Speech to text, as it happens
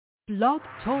Blog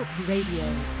Talk Radio.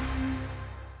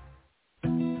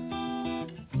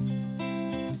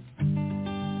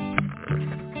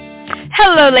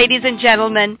 Hello, ladies and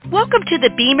gentlemen. Welcome to the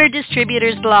BEMER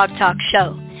Distributors Blog Talk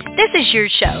Show. This is your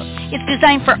show. It's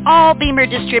designed for all BEMER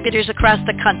distributors across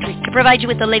the country to provide you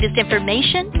with the latest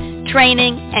information,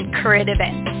 training, and current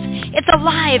events. It's a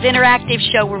live, interactive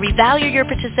show where we value your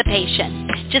participation.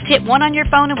 Just hit 1 on your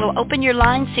phone and we'll open your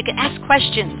lines so you can ask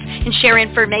questions and share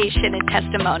information and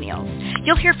testimonials.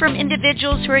 You'll hear from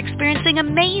individuals who are experiencing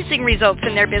amazing results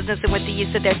in their business and with the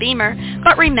use of their BEMER.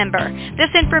 But remember,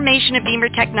 this information of BEMER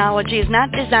technology is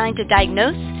not designed to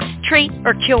diagnose, treat,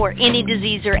 or cure any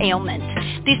disease or ailment.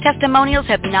 These testimonials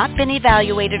have not been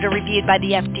evaluated or reviewed by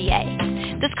the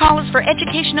FDA. This call is for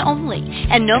education only,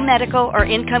 and no medical or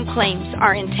income claims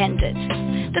are intended.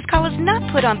 This call is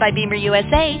not put on by BEMER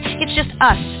USA. It's just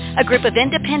us, a group of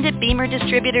independent BEMER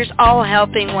distributors all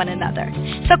helping one another.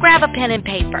 So grab a pen and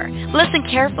paper, listen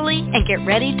carefully, and get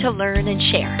ready to learn and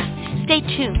share. Stay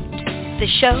tuned. The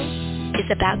show is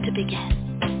about to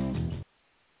begin.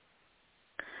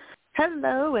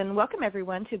 Hello, and welcome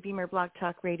everyone to BEMER Blog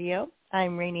Talk Radio.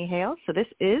 I'm Raini Hale, so this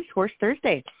is Horse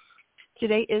Thursday.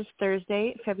 Today is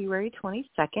Thursday, February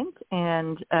 22nd,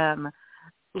 and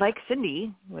like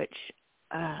Cindy, which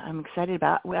I'm excited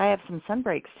about, I have some sun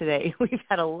breaks today. We've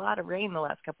had a lot of rain the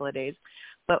last couple of days,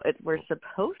 but we're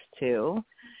supposed to,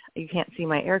 you can't see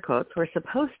my air quotes, we're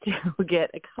supposed to get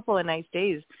a couple of nice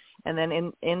days, and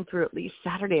then in through at least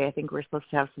Saturday, I think we're supposed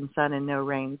to have some sun and no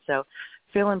rain. So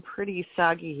feeling pretty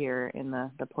soggy here in the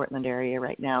Portland area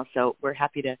right now. So we're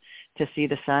happy to see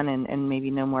the sun and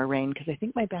maybe no more rain, because I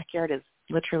think my backyard is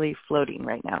literally floating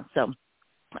right now. So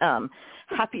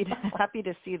happy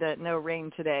to see the no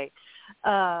rain today.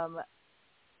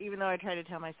 Even though I try to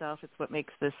tell myself it's what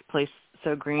makes this place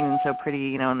so green and so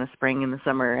pretty, in the spring and the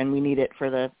summer, and we need it for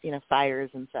the, fires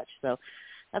and such. So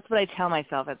that's what I tell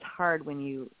myself. It's hard when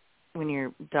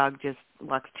your dog just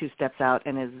walks 2 steps out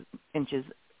and is inches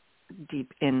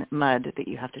deep in mud that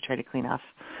you have to try to clean off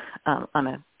on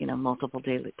a multiple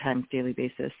daily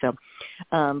basis. So,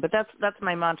 but that's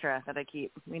my mantra that I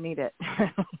keep. We need it.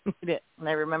 We need it. And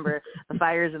I remember the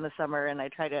fires in the summer, and I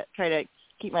try to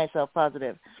keep myself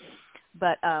positive.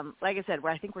 But like I said,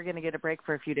 I think we're going to get a break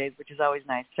for a few days, which is always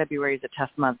nice. February is a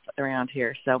tough month around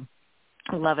here, so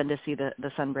I'm loving to see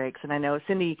the sun breaks. And I know,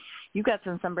 Cindy, you got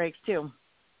some sun breaks too.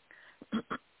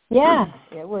 Yeah,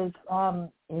 it was,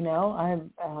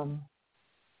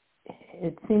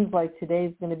 it seems like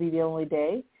today's going to be the only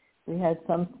day. We had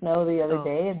some snow the other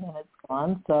day, and then it's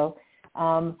gone. So,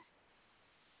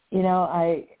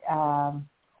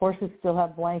 horses still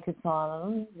have blankets on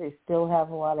them. They still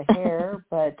have a lot of hair,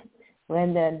 but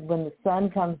when the sun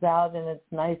comes out and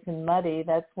it's nice and muddy,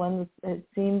 that's when it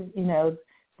seems,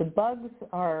 the bugs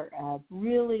are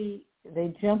really,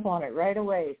 they jump on it right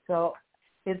away. So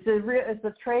it's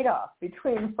a trade-off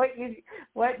between what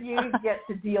you get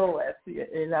to deal with,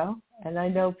 And I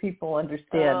know people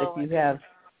understand if you have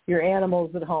your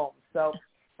animals at home. So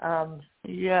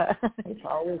yeah, it's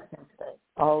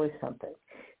always something.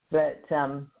 But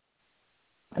I'm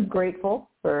grateful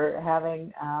for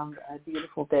having a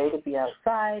beautiful day to be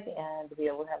outside and to be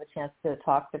able to have a chance to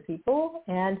talk to people.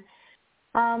 And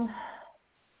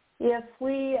if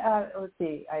we, let's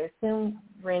see, I assume,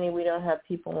 Raini, we don't have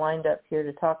people lined up here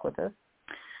to talk with us.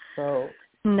 So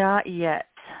not yet.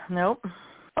 Nope.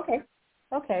 Okay.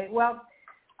 Well,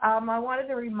 I wanted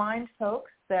to remind folks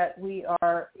that we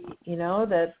are,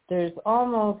 that there's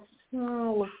almost,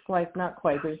 looks like not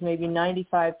quite, there's maybe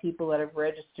 95 people that have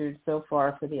registered so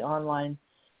far for the online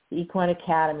Equine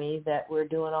Academy that we're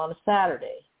doing on a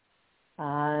Saturday.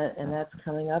 And that's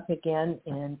coming up again.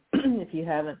 And if you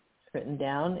haven't written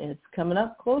down, it's coming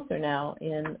up closer now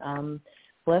in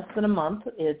less than a month.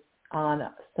 It's on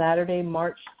Saturday,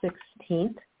 March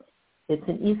 16th. It's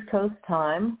an East Coast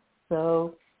time,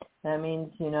 so that means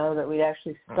that we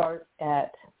actually start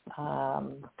at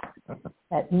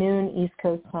noon East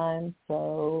Coast time,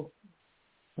 so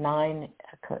 9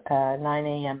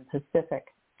 a.m. Pacific.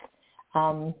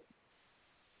 And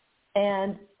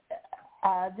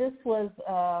this was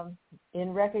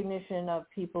in recognition of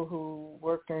people who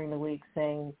work during the week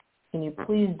saying, can you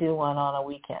please do one on a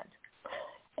weekend?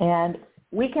 And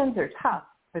weekends are tough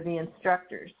for the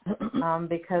instructors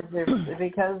because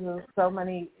of so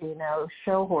many,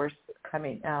 horse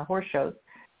shows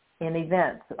and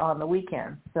events on the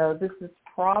weekend. So this is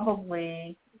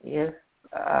probably, if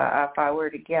I were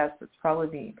to guess, it's probably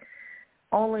the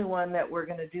only one that we're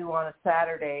going to do on a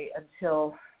Saturday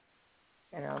until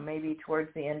maybe towards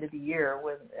the end of the year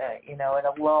when, in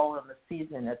a lull in the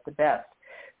season at the best.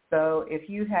 So if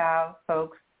you have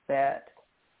folks that,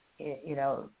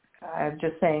 I'm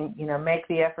just saying, make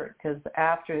the effort, because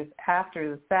after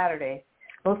the Saturday,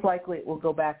 most likely it will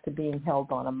go back to being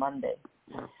held on a Monday.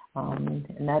 And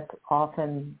that's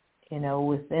often,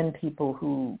 within people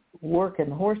who work in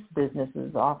the horse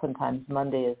businesses, oftentimes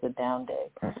Monday is a down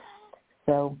day.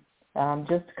 So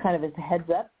just kind of as a heads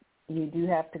up, you do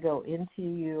have to go into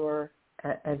your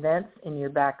events in your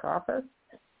back office.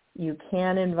 You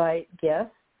can invite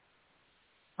guests.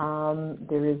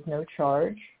 There is no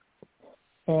charge.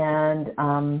 And,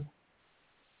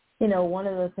 one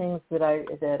of the things that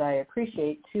I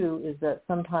appreciate, too, is that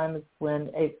sometimes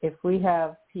if we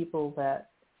have people that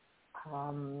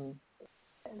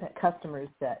customers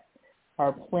that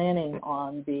are planning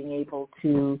on being able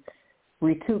to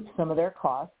recoup some of their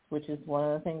costs, which is one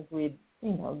of the things we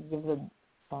give them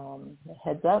a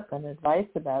heads up and advice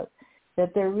about,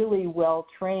 that they're really well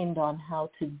trained on how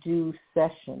to do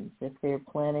sessions if they're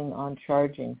planning on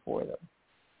charging for them.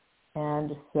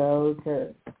 And so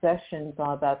the sessions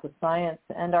are about the science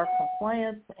and our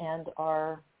compliance and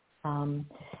our,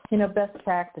 best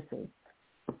practices.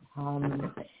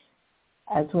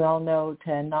 As we all know,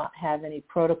 to not have any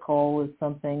protocol is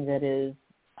something that is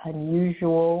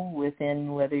unusual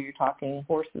within whether you're talking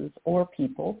horses or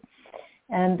people.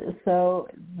 And so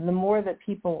the more that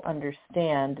people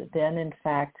understand, then in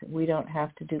fact we don't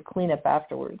have to do cleanup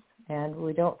afterwards. And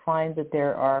we don't find that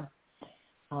there are,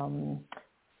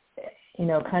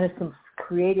 kind of some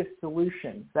creative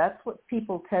solutions. That's what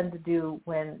people tend to do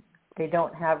when they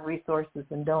don't have resources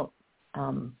and don't,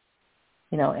 and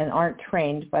aren't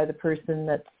trained by the person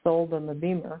that sold them a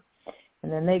BEMER.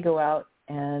 And then they go out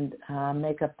and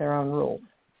make up their own rules.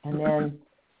 And then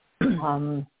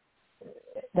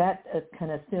that can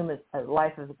assume a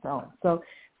life of its own. So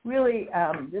really,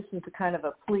 this is a kind of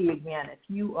a plea again. If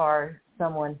you are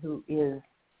someone who is,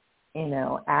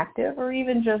 active or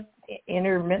even just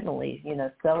intermittently,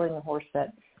 selling a horse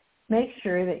set, make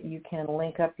sure that you can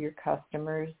link up your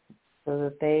customers so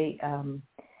that they,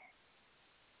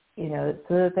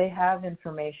 so that they have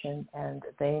information and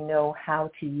they know how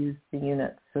to use the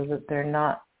unit, so that they're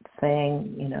not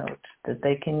saying, that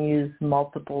they can use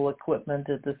multiple equipment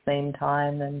at the same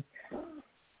time and,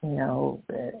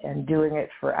 and doing it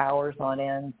for hours on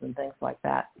end and things like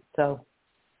that. So,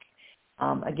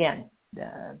 again,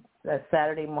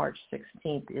 Saturday, March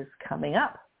 16th is coming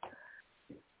up.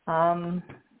 And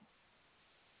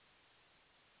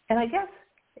I guess,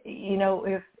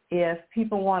 if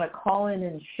people want to call in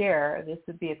and share, this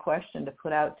would be a question to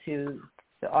put out to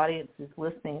the audiences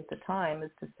listening at the time,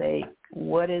 is to say,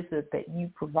 what is it that you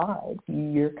provide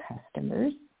your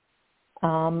customers,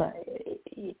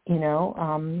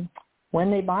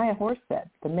 when they buy a horse set?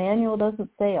 The manual doesn't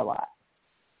say a lot.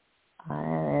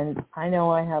 And I know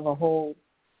I have a whole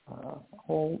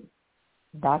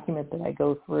document that I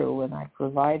go through and I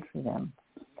provide for them.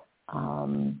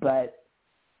 But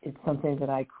it's something that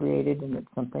I created, and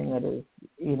it's something that is,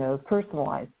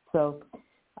 personalized. So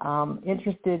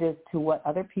interested as to what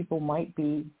other people might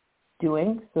be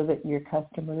doing so that your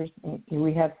customers,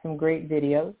 we have some great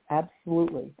videos,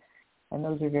 absolutely, and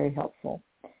those are very helpful.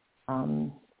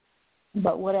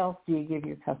 But what else do you give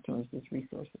your customers as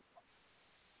resources?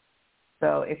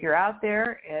 So if you're out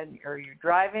there or you're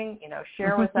driving,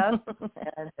 share with us,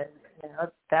 and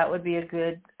that would be a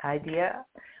good idea.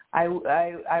 I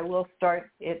will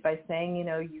start it by saying,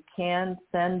 you can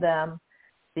send them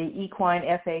the equine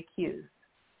FAQs.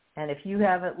 And if you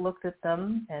haven't looked at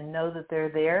them and know that they're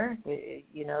there,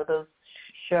 those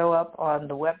show up on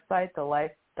the website, the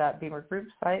life.bemer group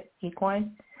site,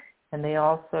 equine, and they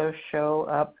also show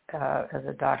up as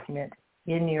a document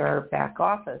in your back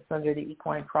office under the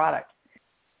equine product.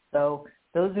 So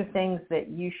those are things that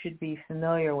you should be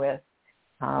familiar with,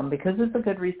 because it's a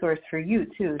good resource for you,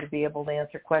 too, to be able to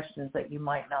answer questions that you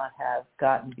might not have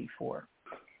gotten before.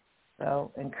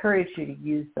 So encourage you to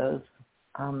use those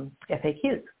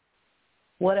FAQs.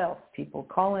 What else, people?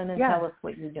 Call in and tell us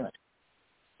what you're doing.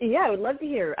 Yeah, I would love to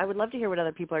hear. What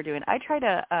other people are doing. I try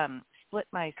to split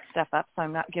my stuff up so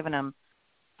I'm not giving them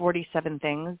 47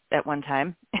 things at one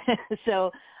time.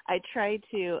 So I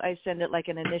send it like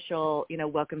an initial,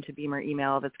 welcome to BEMER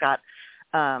email that's got,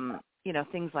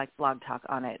 things like Blog Talk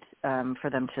on it for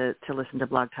them to listen to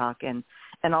Blog Talk, and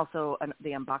also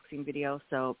the unboxing video.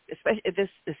 So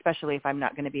especially if I'm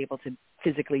not going to be able to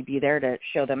physically be there to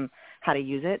show them how to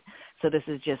use it. So this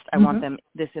is just, I want them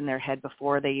this in their head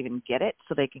before they even get it,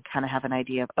 so they can kind of have an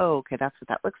idea of, okay, that's what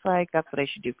that looks like. That's what I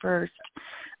should do first.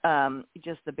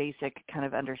 Just the basic kind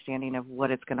of understanding of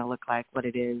what it's going to look like, what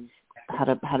it is, how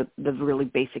to the really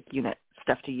basic unit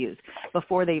stuff to use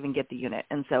before they even get the unit.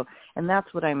 And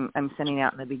that's what I'm sending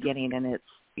out in the beginning. And it's,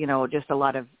 just a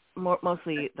lot of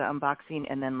mostly the unboxing,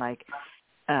 and then like,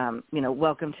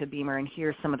 welcome to BEMER, and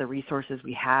here's some of the resources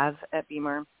we have at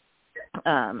BEMER.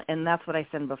 And that's what I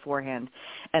send beforehand,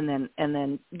 and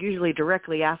then usually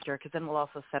directly after, because then we'll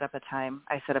also set up a time.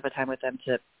 I set up a time with them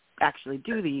to actually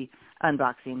do the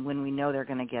unboxing when we know they're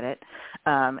going to get it,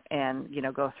 and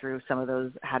go through some of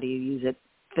those how do you use it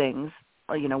things,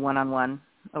 one-on-one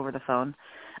over the phone.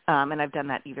 And I've done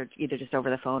that either just over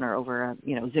the phone or over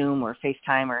Zoom or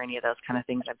FaceTime or any of those kind of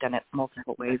things. I've done it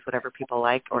multiple ways, whatever people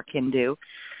like or can do.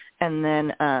 And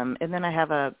then I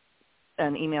have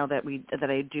an email that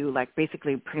I do, like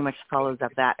basically pretty much follows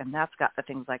up that, and that's got the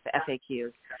things like the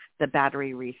FAQs, the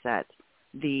battery reset,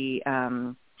 the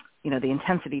the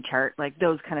intensity chart, like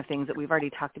those kind of things that we've already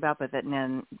talked about, but that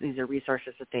then these are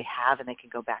resources that they have and they can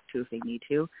go back to if they need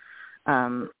to.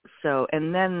 And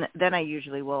then I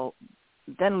usually will.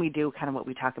 Then we do kind of what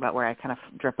we talk about, where I kind of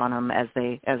drip on them as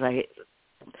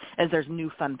there's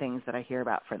new fun things that I hear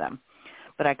about for them.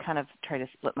 But I kind of try to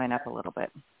split mine up a little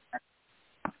bit.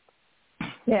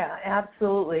 Yeah,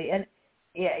 absolutely. And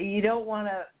yeah, you don't want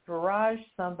to barrage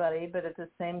somebody, but at the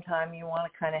same time, you want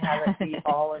to kind of have it be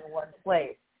all in one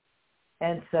place.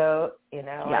 And so,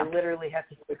 I literally have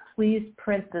to say, please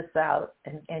print this out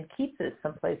and keep this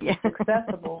someplace that's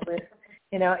accessible with,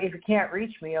 if you can't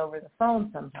reach me over the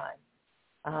phone sometime.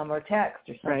 Or text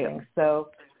or something. Right.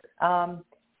 So,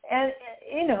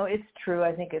 it's true.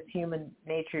 I think it's human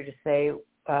nature to say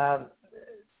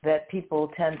that people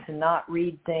tend to not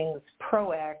read things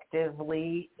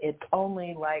proactively. It's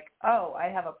only like, oh, I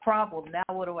have a problem. Now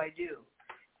what do I do?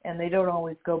 And they don't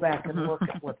always go back and look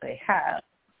at what they have.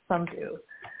 Some do.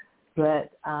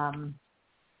 But,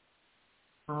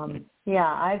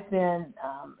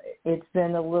 it's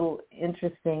been a little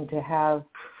interesting to have.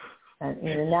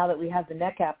 And now that we have the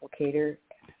neck applicator,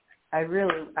 I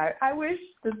wish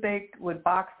that they would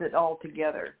box it all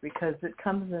together, because it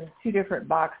comes in 2 different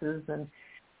boxes, and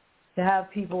to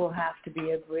have people have to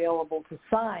be available to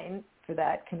sign for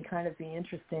that can kind of be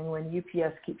interesting when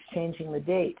UPS keeps changing the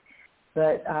date.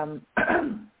 But but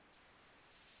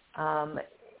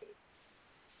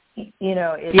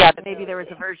maybe there was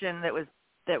a version that was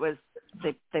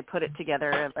they put it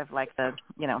together of like the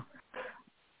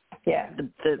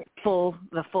the full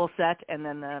set, and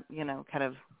then the kind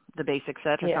of the basic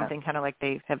set or something, kind of like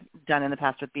they have done in the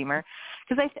past with BEMER.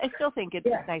 Because I still think it's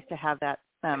nice to have that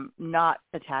not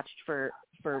attached for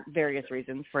various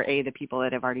reasons. For the people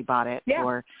that have already bought it,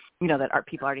 or that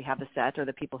people already have the set, or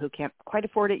the people who can't quite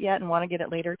afford it yet and want to get it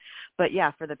later. But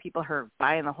for the people who are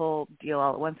buying the whole deal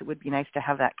all at once, it would be nice to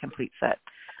have that complete set.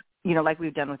 Like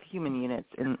we've done with human units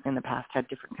in the past, had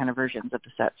different kind of versions of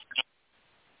the sets.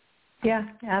 Yeah,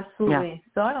 absolutely.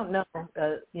 Yeah. So I don't know,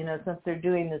 since they're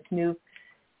doing this new,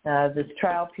 this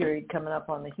trial period coming up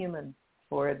on the human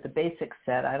for the basic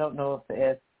set, I don't know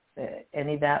if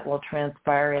any of that will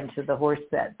transpire into the horse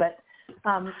set. But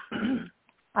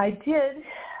I did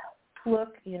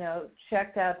look,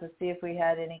 checked out to see if we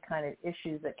had any kind of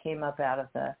issues that came up out of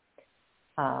the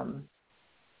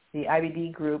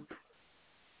IBD group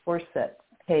horse set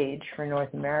page for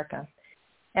North America.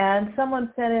 And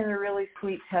someone sent in a really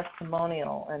sweet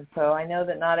testimonial. And so I know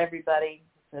that not everybody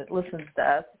that listens to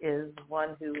us is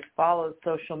one who follows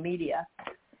social media.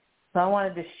 So I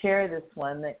wanted to share this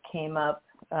one that came up,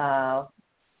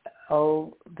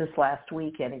 this last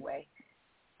week anyway,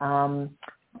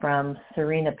 from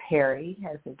Serena Perry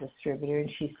as a distributor.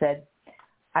 And she said,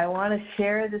 I want to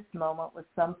share this moment with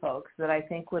some folks that I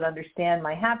think would understand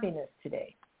my happiness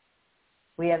today.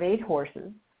 We have 8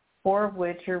 horses, 4 of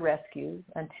which are rescues,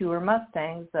 and 2 are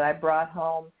Mustangs that I brought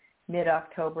home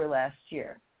mid-October last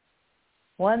year.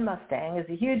 One Mustang is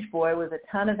a huge boy with a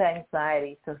ton of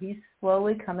anxiety, so he's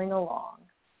slowly coming along.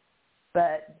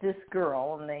 But this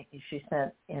girl, and she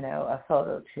sent, a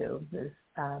photo to, this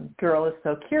girl is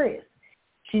so curious.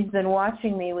 She's been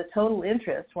watching me with total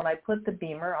interest when I put the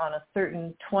BEMER on a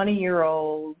certain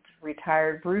 20-year-old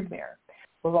retired broodmare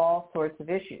with all sorts of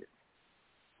issues.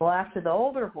 Well, after the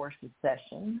older horses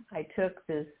session, I took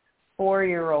this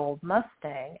 4-year-old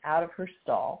Mustang out of her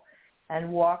stall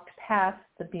and walked past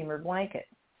the BEMER blanket.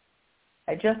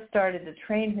 I just started to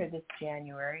train her this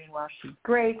January, and while she's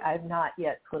great, I've not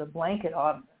yet put a blanket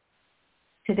on her.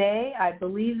 Today, I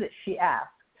believe that she asked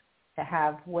to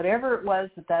have whatever it was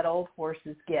that old horse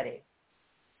is getting.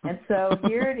 And so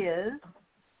here it is,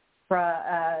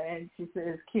 and she says,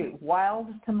 it's cute,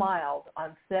 wild to mild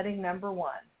on setting number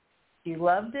 1. She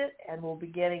loved it and will be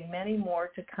getting many more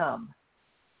to come.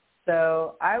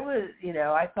 So I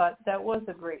thought that was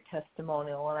a great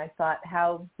testimonial, and I thought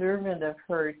how observant of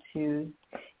her to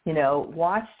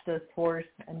watch this horse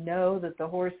and know that the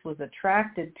horse was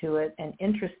attracted to it and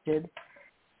interested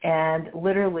and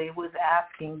literally was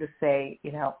asking to say,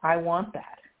 I want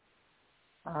that.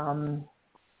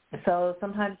 So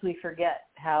sometimes we forget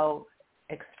how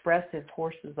expressive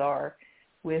horses are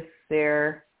with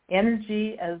their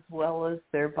energy as well as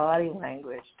their body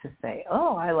language to say,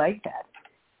 oh, I like that.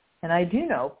 And I do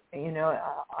know,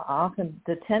 often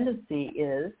the tendency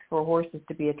is for horses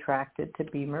to be attracted to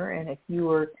BEMER. And if you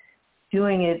were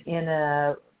doing it in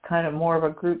a kind of more of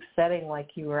a group setting, like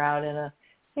you were out in a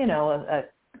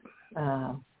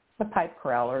pipe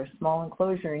corral or a small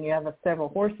enclosure and you have several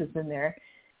horses in there,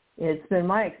 it's been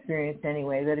my experience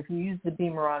anyway that if you use the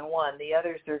BEMER on one, the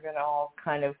others are going to all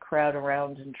kind of crowd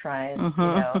around and try and,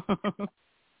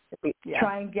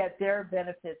 try and get their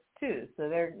benefits too. So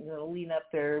they're going to lean up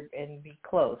there and be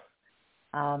close.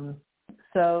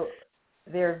 So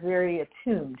they're very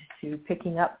attuned to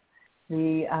picking up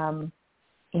the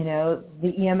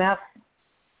EMF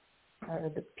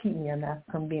or the PEMF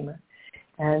from BEMER.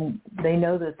 And they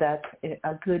know that that's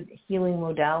a good healing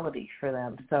modality for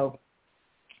them. So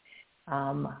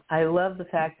I love the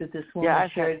fact that this woman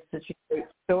shared such a great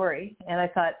story. And I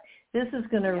thought this is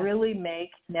going to really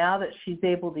make, now that she's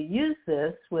able to use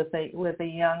this with a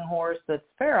young horse that's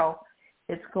feral,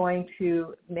 it's going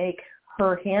to make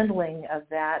her handling of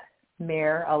that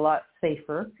mare a lot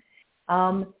safer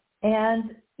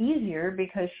and easier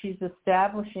because she's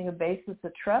establishing a basis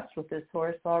of trust with this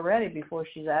horse already before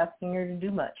she's asking her to do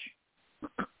much.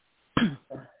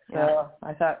 So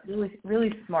I thought really,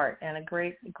 really smart and a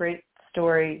great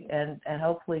story, and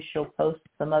hopefully she'll post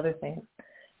some other things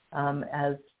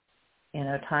as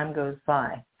time goes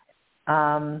by.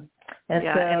 And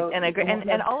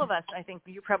all of us, I think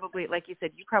you probably, like you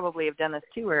said, you probably have done this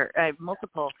too, where I have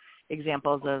multiple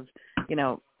examples of,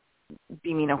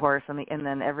 beaming a horse and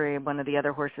then every one of the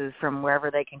other horses from wherever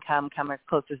they can come as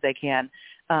close as they can.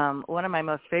 One of my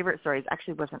most favorite stories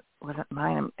actually wasn't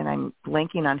mine, and I'm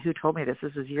blanking on who told me this.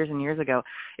 This was years and years ago.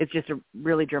 It's just a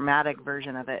really dramatic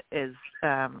version of it. Is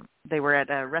they were at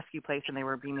a rescue place and they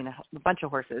were beaming a bunch of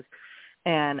horses.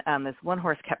 And this one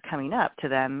horse kept coming up to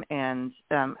them, and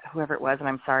whoever it was, and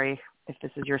I'm sorry if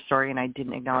this is your story and I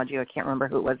didn't acknowledge you, I can't remember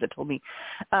who it was that told me,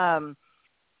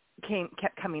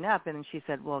 kept coming up, and she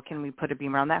said, well, can we put a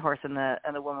BEMER on that horse? And the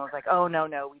woman was like, oh, no,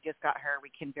 we just got her.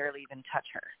 We can barely even touch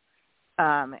her.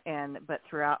 But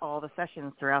throughout all the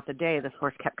sessions, throughout the day, this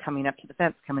horse kept coming up to the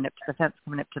fence, coming up to the fence,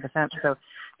 coming up to the fence. So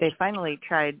they finally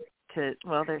tried to,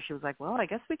 she was like, well, I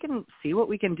guess we can see what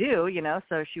we can do,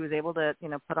 So she was able to,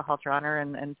 put a halter on her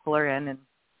and pull her in. And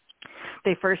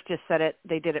they first just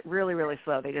they did it really, really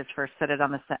slow. They just first set it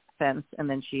on the fence, and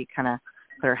then she kind of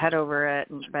put her head over it,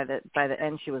 and by the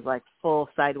end she was like full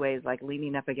sideways, like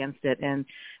leaning up against it, and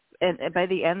by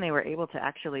the end they were able to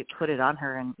actually put it on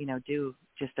her and do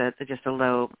just a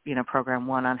low program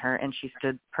 1 on her, and she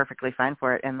stood perfectly fine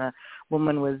for it. And the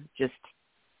woman was just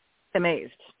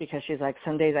amazed because she's like,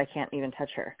 some days I can't even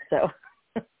touch her. So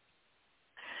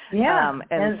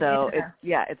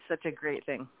it's such a great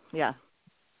thing.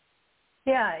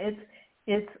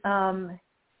 It's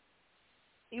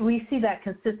we see that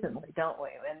consistently, don't we?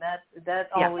 And that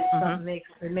always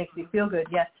makes you feel good.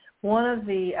 Yeah. One of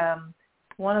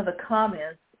the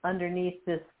comments underneath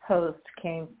this post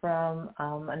came from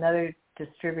another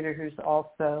distributor who's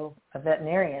also a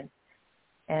veterinarian,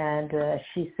 and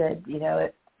she said,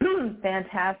 it's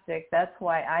fantastic. That's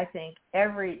why I think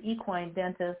every equine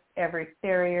dentist, every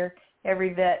farrier,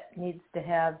 every vet needs to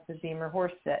have the BEMER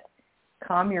horse set.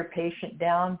 Calm your patient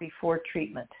down before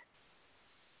treatment.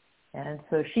 And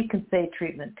so she can say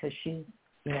treatment because she's,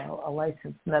 a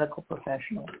licensed medical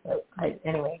professional. So I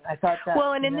thought that.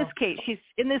 Well, and in this case,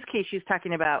 she's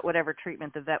talking about whatever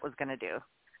treatment the vet was going to do.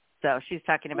 So she's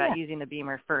talking about using the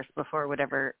BEMER first before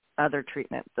whatever other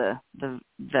treatment the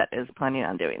vet is planning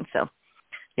on doing. So,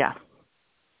 yeah.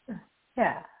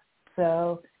 Yeah.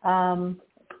 So,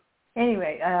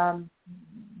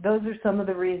 those are some of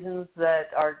the reasons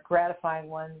that are gratifying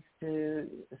ones to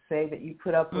say that you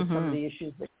put up with some of the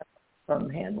issues that come from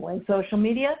handling social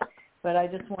media. But I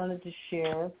just wanted to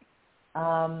share.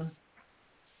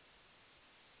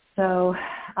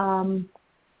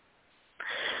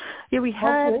 We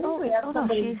had.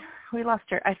 We lost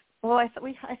her. I thought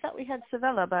we had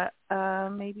Savella, but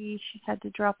maybe she had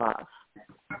to drop off.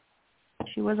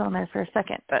 She was on there for a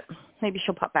second, but maybe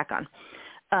she'll pop back on.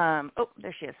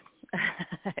 There she is.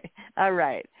 All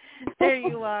right. There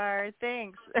you are.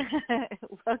 Thanks.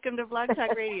 Welcome to Blog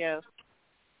Talk Radio.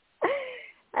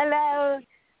 Hello.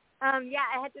 I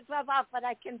had to drop off, but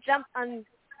I can jump on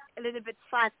a little bit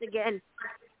fast again.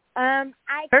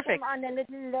 I Perfect. came on a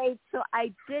little late, so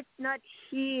I did not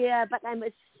hear, but I'm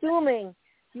assuming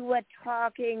you were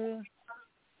talking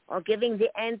or giving the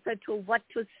answer to what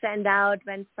to send out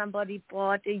when somebody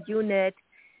bought a unit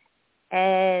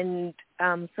and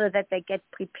so that they get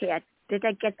prepared. Did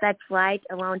I get that right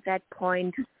around that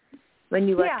point when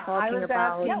you were talking I was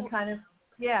about? asking kind of,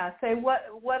 say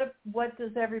what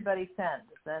does everybody send?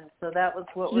 And so that was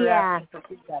what we're asking for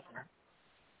feedback.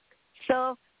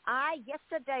 So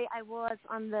yesterday I was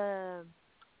on the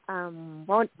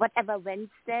whatever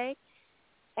Wednesday,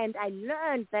 and I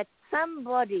learned that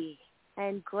somebody,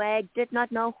 and Greg did not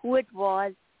know who it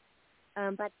was,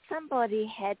 but somebody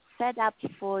had set up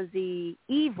for the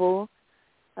EVO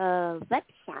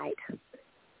website,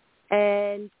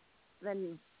 and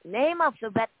the name of the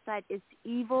website is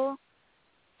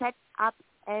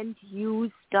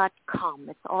evosetupanduse.com.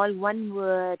 It's all one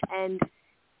word, and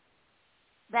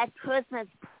that person has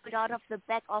pulled out of the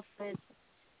back office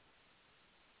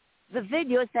the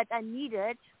videos that are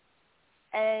needed,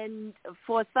 and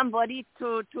for somebody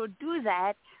to do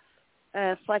that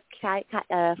for clients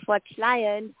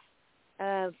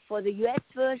for the U.S.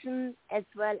 version as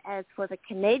well as for the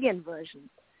Canadian version.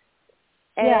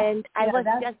 And I was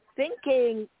just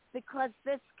thinking, because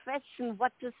this question,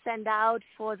 what to send out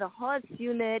for the horse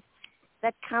unit,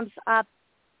 that comes up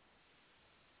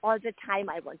all the time,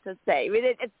 I want to say.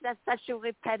 It's just such a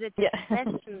repetitive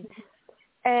question.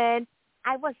 And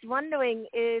I was wondering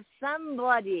if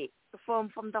somebody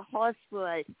from the horse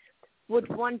world would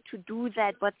want to do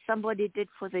that, what somebody did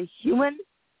for the human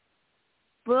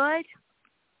world,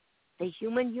 the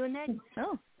human unit.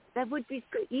 Oh. That would be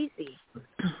so easy.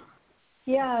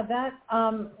 Yeah, that,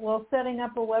 setting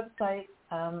up a website,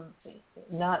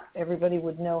 not everybody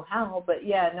would know how, but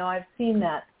I've seen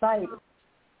that site,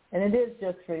 and it is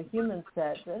just for a human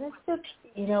set, and it's just,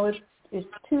 it's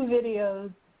 2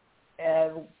 videos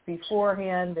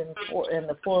beforehand and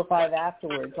the 4 or 5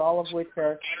 afterwards, all of which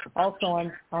are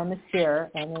also on the share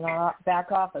and in our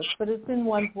back office, but it's in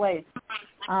one place.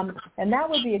 And that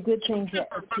would be a good thing to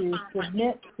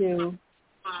submit to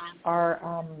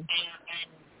our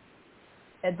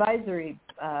advisory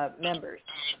members,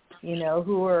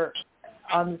 who are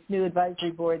on this new advisory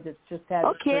board that's just had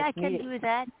its first I can meeting. do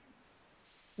that.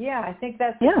 Yeah, I think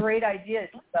that's a great idea,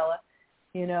 Isabella.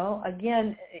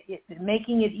 Again,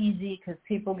 making it easy because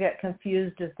people get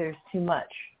confused if there's too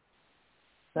much.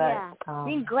 But,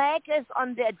 Greg is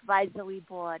on the advisory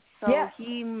board, so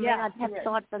he may not have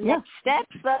thought the next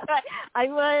steps, but I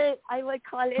will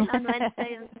call in on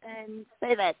Wednesday and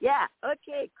say that. Yeah,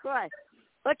 okay, cool.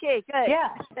 Okay, good.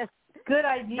 Yeah, good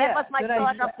idea. That was my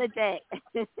thought of the day.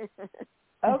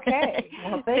 Okay.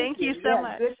 Well, thank you so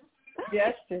much. Good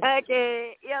suggestion.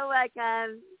 Okay, you're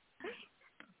welcome.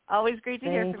 Always great to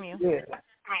hear from you.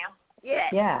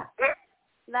 Yeah.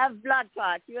 Love Blog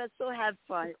Talk. You are so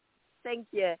helpful. Thank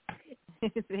you.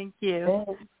 Thank you.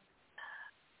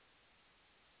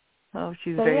 Oh,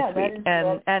 she's very sweet,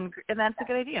 and that's a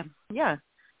good idea. Yeah.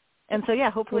 And so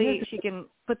hopefully she can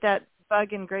put that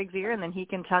bug in Greg's ear, and then he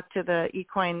can talk to the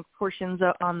equine portions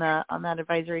on that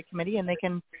advisory committee, and they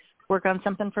can work on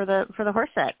something for the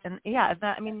horse set. And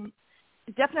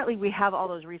definitely we have all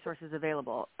those resources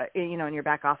available. In your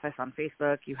back office on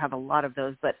Facebook, you have a lot of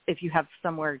those. But if you have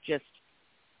somewhere just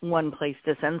one place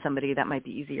to send somebody, that might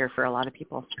be easier for a lot of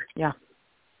people. Yeah.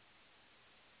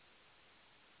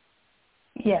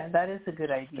 Yeah, that is a good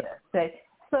idea.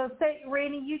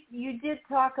 Raini, you did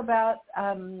talk about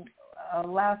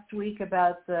last week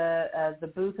about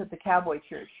the booth at the Cowboy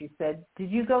Church. You said,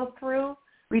 did you go through?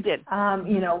 We did.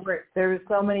 Where there were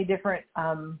so many different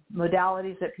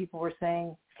modalities that people were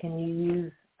saying, can you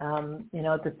use,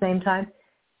 at the same time?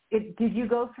 Did you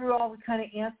go through all the kind of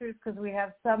answers? Because we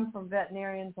have some from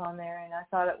veterinarians on there, and I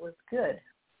thought it was good.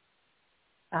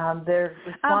 Their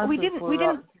responses we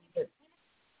didn't. Good.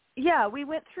 Yeah, we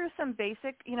went through some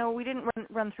basic. We didn't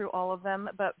run through all of them,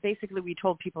 but basically we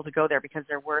told people to go there because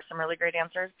there were some really great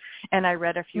answers, and I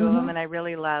read a few of them, and I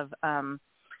really loved. I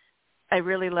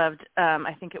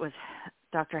think it was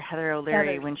Dr. Heather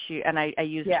O'Leary when she and I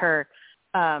used her.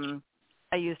 I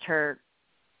used her,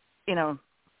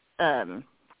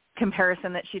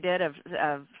 comparison that she did of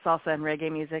salsa and reggae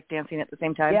music dancing at the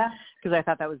same time. Yeah, because I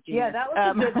thought that was genius. Yeah,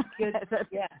 that was a good.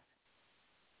 Yeah.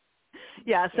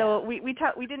 Yeah, so we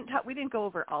didn't go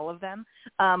over all of them,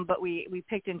 but we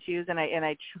picked and choose, and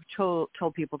I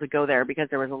told people to go there because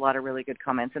there was a lot of really good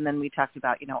comments, and then we talked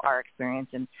about our experience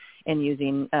in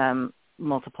using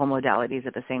multiple modalities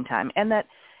at the same time, and that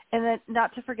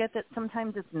not to forget that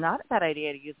sometimes it's not a bad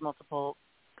idea to use multiple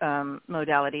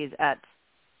modalities at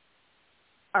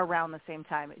around the same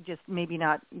time, just maybe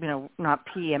not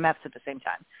PEMFs at the same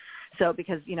time. So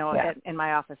because, in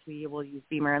my office, we will use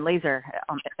BEMER and laser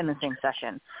in the same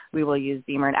session. We will use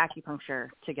BEMER and acupuncture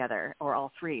together, or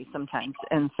all three sometimes.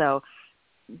 And so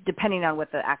depending on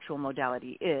what the actual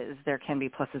modality is, there can be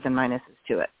pluses and minuses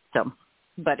to it. So,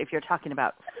 but if you're talking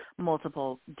about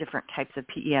multiple different types of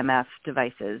PEMF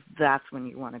devices, that's when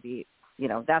you want to be,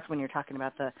 that's when you're talking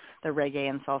about the reggae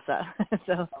and salsa.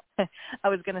 So I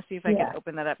was going to see if I could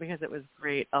open that up because it was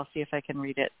great. I'll see if I can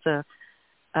read it. So,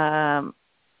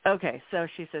 okay, so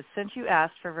she says, since you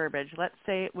asked for verbiage, let's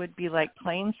say it would be like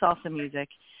playing salsa music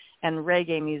and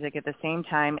reggae music at the same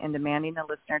time and demanding the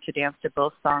listener to dance to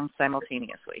both songs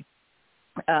simultaneously.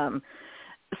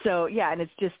 So, yeah, and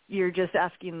it's just, you're just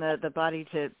asking the body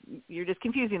you're just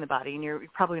confusing the body, and you're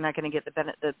probably not going to get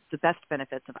the best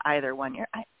benefits of either one.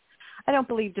 I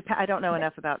don't know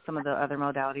enough about some of the other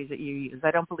modalities that you use. I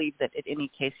don't believe that in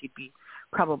any case you'd be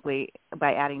probably,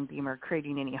 by adding BEMER,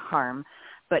 creating any harm,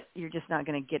 but you're just not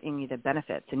going to get any of the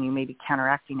benefits, and you may be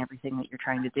counteracting everything that you're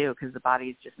trying to do because the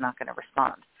body's just not going to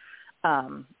respond.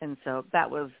 And so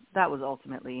that was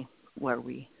ultimately where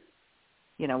we,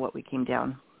 what we came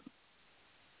down.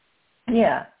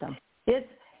 Yeah. So.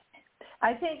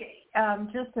 I think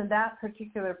just in that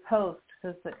particular post,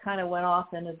 because it kind of went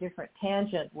off in a different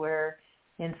tangent where,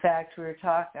 in fact, they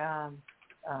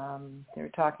were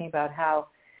talking about how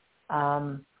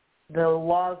the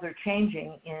laws are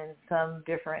changing in some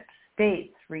different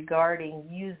states regarding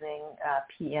using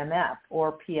PEMF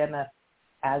or PEMF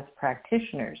as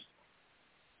practitioners.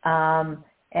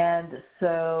 And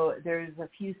so there's a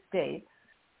few states,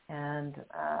 and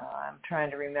I'm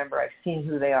trying to remember. I've seen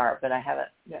who they are, but I haven't.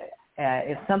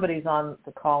 If somebody's on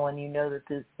the call and you know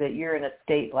that you're in a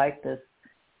state like this,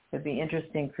 it'd be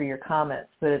interesting for your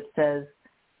comments. But it says,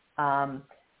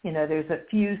 there's a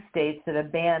few states that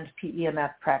have banned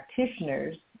PEMF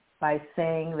practitioners by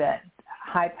saying that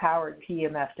high-powered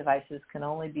PEMF devices can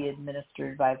only be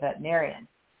administered by veterinarians.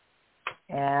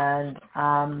 And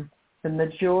the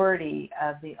majority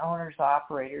of the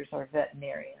owners-operators are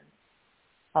veterinarians.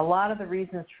 A lot of the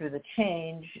reasons for the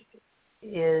change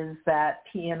is that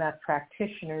PEMF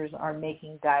practitioners are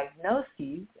making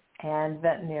diagnoses and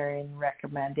veterinarian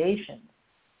recommendations.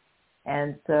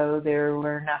 And so there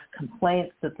were enough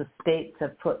complaints that the states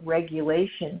have put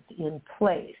regulations in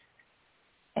place.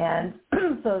 And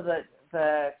so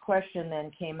the question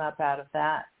then came up out of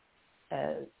that,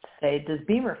 say, does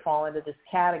BEMER fall into this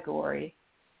category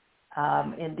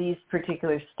in these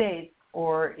particular states,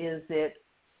 or is it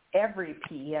every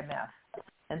PEMF?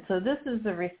 And so this is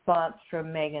the response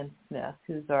from Megan Smith,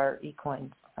 who's our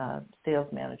equine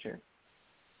sales manager.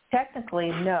 Technically,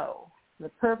 no. The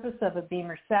purpose of a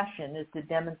BEMER session is to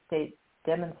demonstrate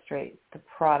the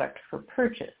product for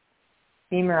purchase.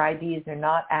 BEMER IDs are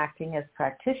not acting as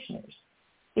practitioners.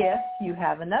 If you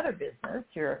have another business,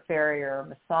 you're a farrier or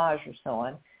massage or so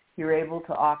on, you're able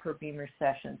to offer BEMER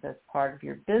sessions as part of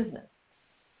your business.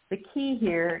 The key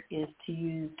here is to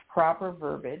use proper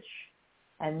verbiage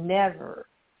and never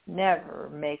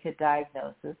make a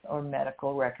diagnosis or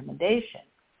medical recommendation.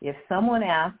 If someone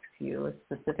asks you a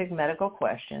specific medical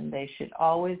question, they should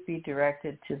always be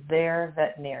directed to their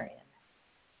veterinarian.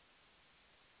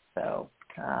 So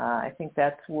I think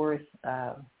that's worth,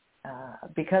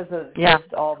 because of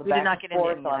just all the back and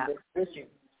forth on this issue.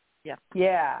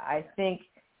 Yeah, I think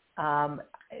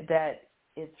that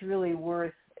it's really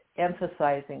worth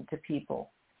emphasizing to people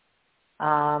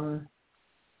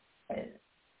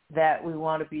that we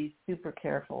want to be super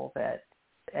careful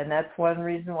and that's one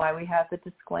reason why we have the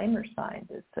disclaimer signed.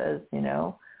 It says,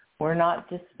 we're not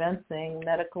dispensing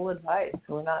medical advice.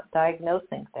 We're not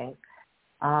diagnosing things.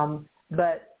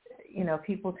 But,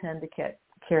 people tend to get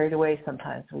carried away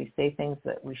sometimes. We say things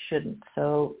that we shouldn't.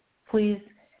 So please,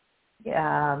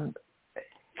 if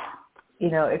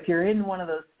you're in one of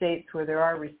those states where there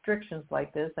are restrictions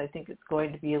like this, I think it's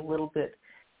going to be a little bit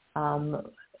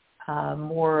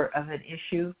more of an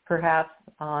issue, perhaps,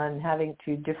 on having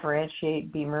to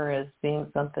differentiate BEMER as being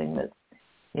something that's,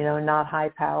 not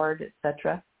high-powered, et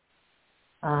cetera.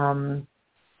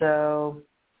 So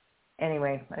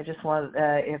anyway, I just wanted,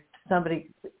 if somebody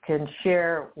can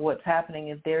share what's happening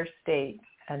in their state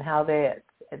and how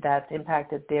that's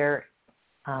impacted their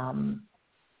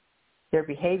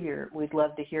behavior, we'd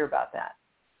love to hear about that.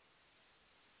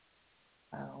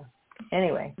 So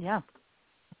anyway. Yeah.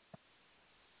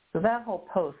 So that whole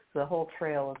post, the whole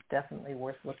trail is definitely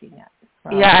worth looking at.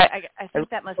 I think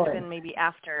that must have been maybe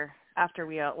after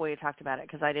we talked about it,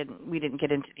 because we didn't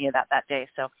get into any of that day.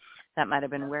 So that might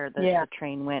have been where the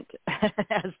train went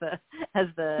as the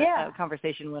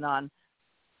conversation went on.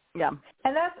 Yeah.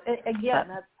 And that's, again,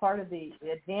 that's part of the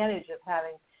advantage of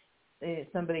having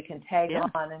somebody can tag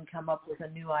on and come up with a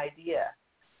new idea.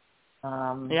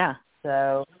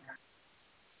 So.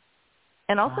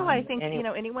 And also, I think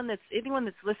anyone that's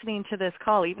listening to this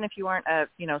call, even if you aren't a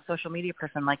social media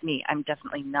person like me, I'm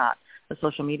definitely not a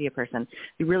social media person.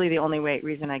 Really, the only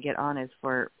reason I get on is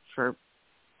for the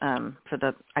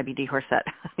IBD horse set.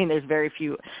 I mean, there's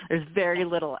very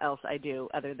little else I do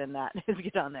other than that is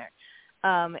get on there.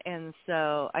 And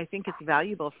so I think it's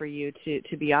valuable for you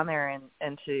to be on there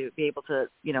and to be able to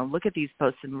look at these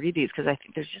posts and read these, because I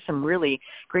think there's just some really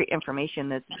great information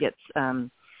that gets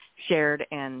shared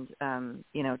and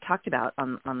talked about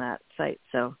on that site.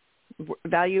 So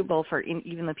valuable for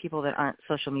even the people that aren't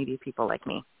social media people like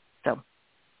me. So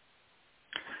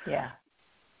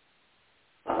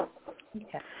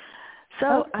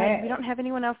So we don't have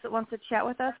anyone else that wants to chat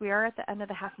with us. We are at the end of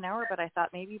the half an hour, but I thought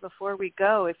maybe before we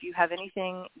go, if you have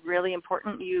anything really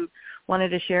important you wanted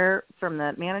to share from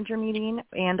the manager meeting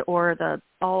and or the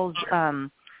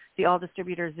all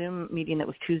distributor Zoom meeting that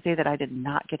was Tuesday that I did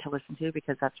not get to listen to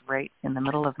because that's right in the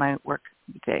middle of my work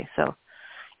day. So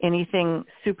anything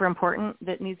super important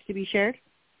that needs to be shared?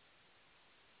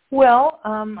 Well,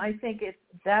 I think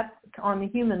that's on the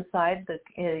human side, the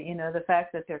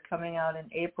fact that they're coming out in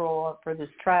April for this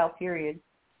trial period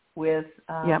with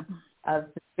the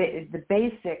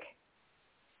basic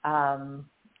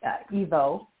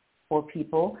EVO for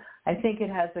people. I think it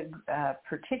has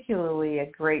particularly a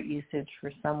great usage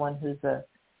for someone who's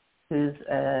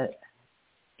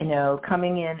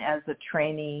coming in as a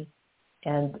trainee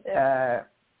and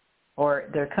or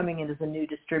they're coming in as a new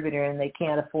distributor and they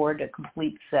can't afford a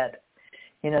complete set.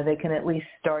 They can at least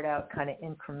start out kind of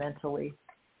incrementally,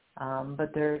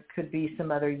 but there could be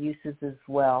some other uses as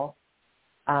well.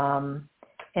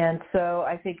 And so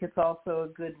I think it's also a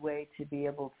good way to be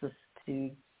able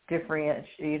to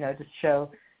differentiate, to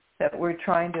show that we're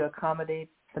trying to accommodate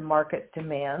the market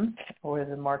demands or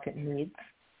the market needs,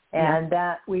 and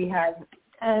that we have,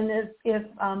 and if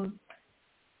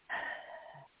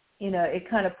it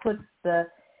kind of puts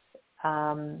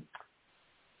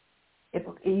if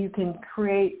you can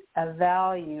create a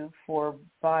value for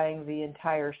buying the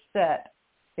entire set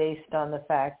based on the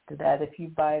fact that if you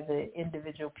buy the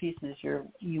individual pieces,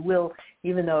 you will,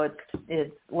 even though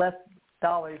it's less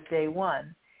dollars day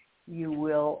one, you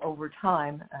will over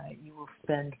time you will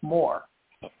spend more.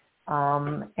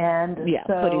 So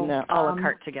putting the a la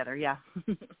carte together, and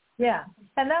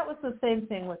that was the same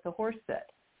thing with the horse set,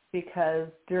 because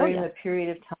during the period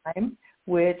of time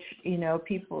which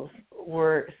people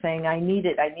were saying, I need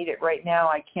it right now,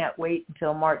 I can't wait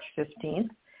until March 15th.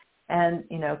 And,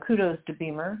 kudos to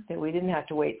BEMER that we didn't have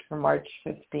to wait for March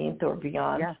 15th or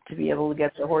beyond to be able to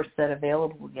get the horse set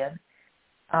available again.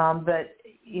 But,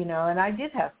 and I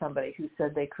did have somebody who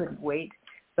said they couldn't wait,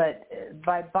 but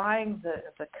by buying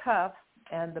the cuff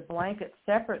and the blanket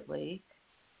separately,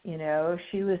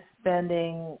 she was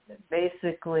spending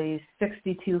basically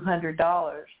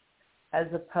 $6,200 as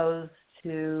opposed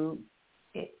to,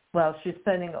 she's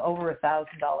spending over $1,000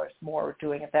 more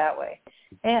doing it that way.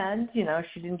 And,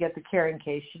 she didn't get the carrying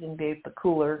case. She didn't get the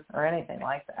cooler or anything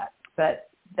like that. But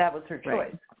that was her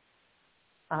choice.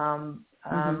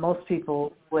 Most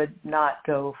people would not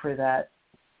go for that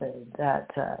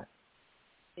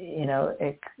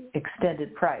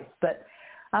extended price. But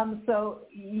so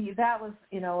that was,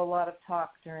 a lot of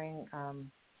talk during,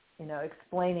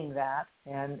 explaining that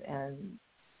and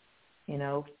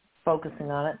focusing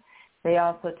on it. They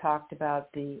also talked about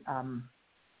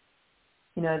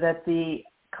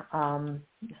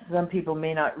some people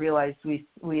may not realize we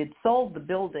had sold the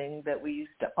building that we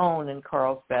used to own in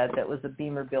Carlsbad that was a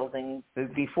BEMER building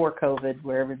before COVID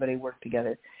where everybody worked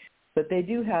together. But they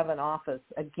do have an office,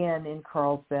 again, in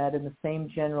Carlsbad in the same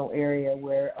general area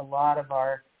where a lot of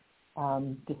our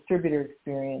distributor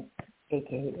experience,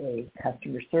 aka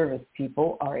customer service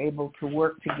people, are able to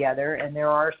work together, and there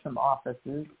are some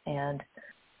offices, and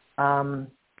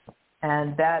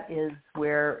that is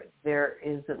where there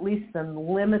is at least some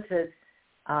limited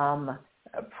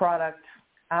product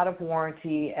out of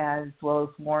warranty as well as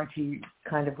warranty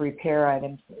kind of repair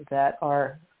items that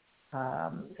are,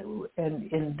 and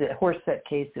in the horse set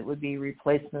case, it would be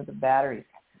replacement of batteries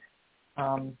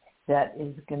that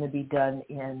is going to be done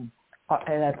and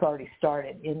that's already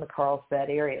started in the Carlsbad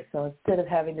area. So instead of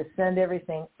having to send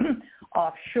everything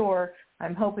offshore,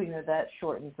 I'm hoping that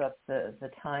shortens up the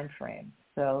time frame.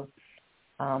 So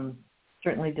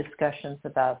certainly discussions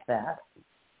about that.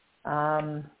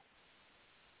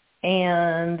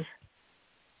 And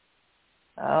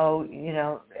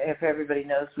if everybody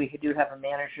knows, we do have a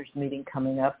managers meeting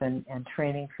coming up and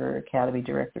training for academy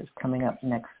directors coming up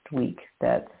next week.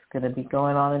 That's going to be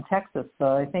going on in Texas.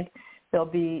 So I think there'll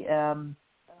be,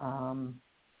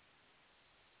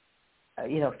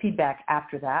 feedback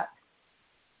after that.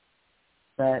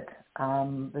 But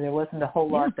there wasn't a whole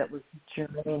lot that was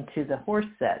germane to the horse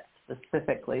set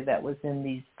specifically that was in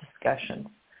these discussions.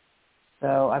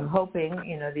 So I'm hoping,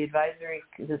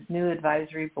 this new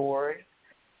advisory board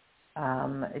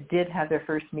did have their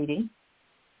first meeting,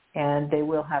 and they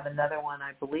will have another one,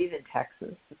 I believe, in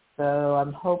Texas. So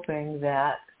I'm hoping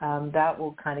that that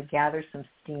will kind of gather some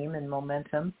steam and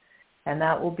momentum, and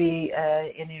that will be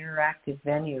an interactive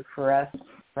venue for us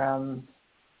from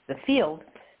the field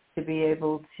to be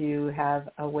able to have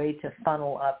a way to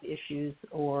funnel up issues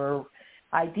or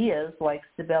ideas like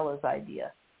Sibella's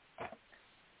idea.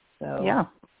 So, yeah.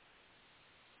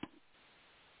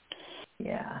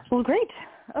 Well, great.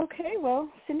 Okay, well,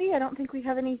 Cindy, I don't think we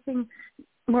have anything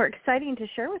more exciting to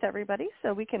share with everybody,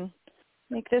 so we can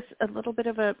make this a little bit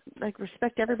of a,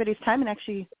 respect everybody's time and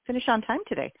actually finish on time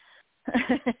today.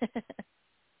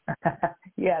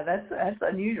 Yeah, that's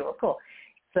unusual. Cool.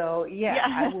 So,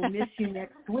 I will miss you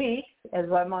next week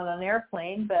as I'm on an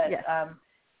airplane, but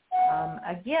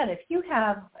again, if you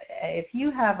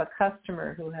have a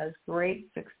customer who has great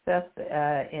success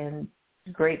in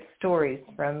great stories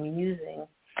from using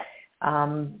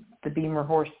the BEMER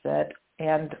horse set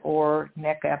and or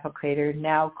neck applicator,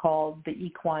 now called the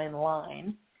equine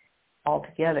line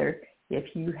altogether,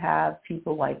 if you have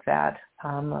people like that,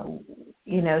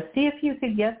 see if you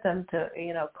could get them to,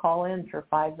 call in for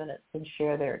 5 minutes and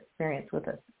share their experience with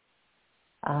us.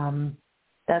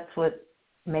 That's what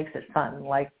makes it fun,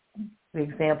 like the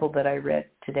example that I read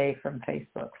today from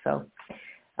Facebook. So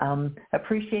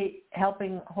appreciate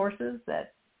helping horses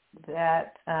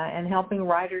and helping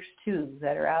riders too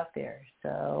that are out there. So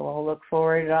I'll look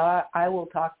forward. I will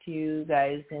talk to you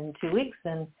guys in 2 weeks,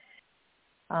 and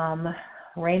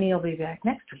Raini will be back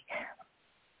next week.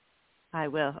 I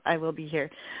will be here.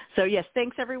 So yes,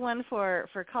 thanks everyone for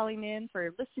calling in,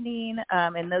 for listening,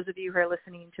 and those of you who are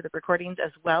listening to the recordings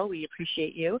as well, we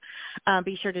appreciate you.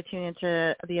 Be sure to tune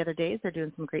into the other days. They're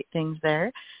doing some great things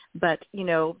there. But you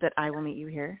know that I will meet you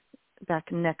here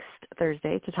back next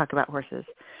Thursday to talk about horses.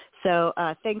 So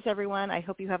thanks everyone. I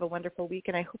hope you have a wonderful week,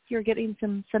 and I hope you're getting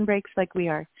some sun breaks like we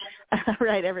are. All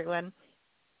right, everyone.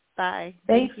 Bye.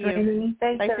 Thanks, Thank you. Raini.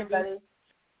 Thanks, Bye, everybody.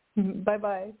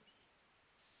 Bye-bye.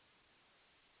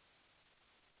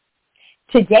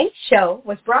 Today's show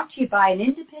was brought to you by an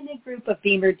independent group of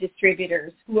BEMER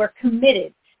distributors who are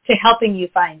committed to helping you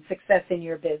find success in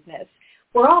your business.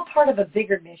 We're all part of a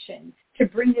bigger mission to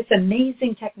bring this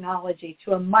amazing technology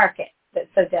to a market that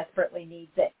so desperately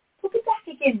needs it. We'll be back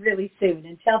again really soon.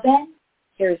 Until then,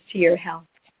 here's to your health.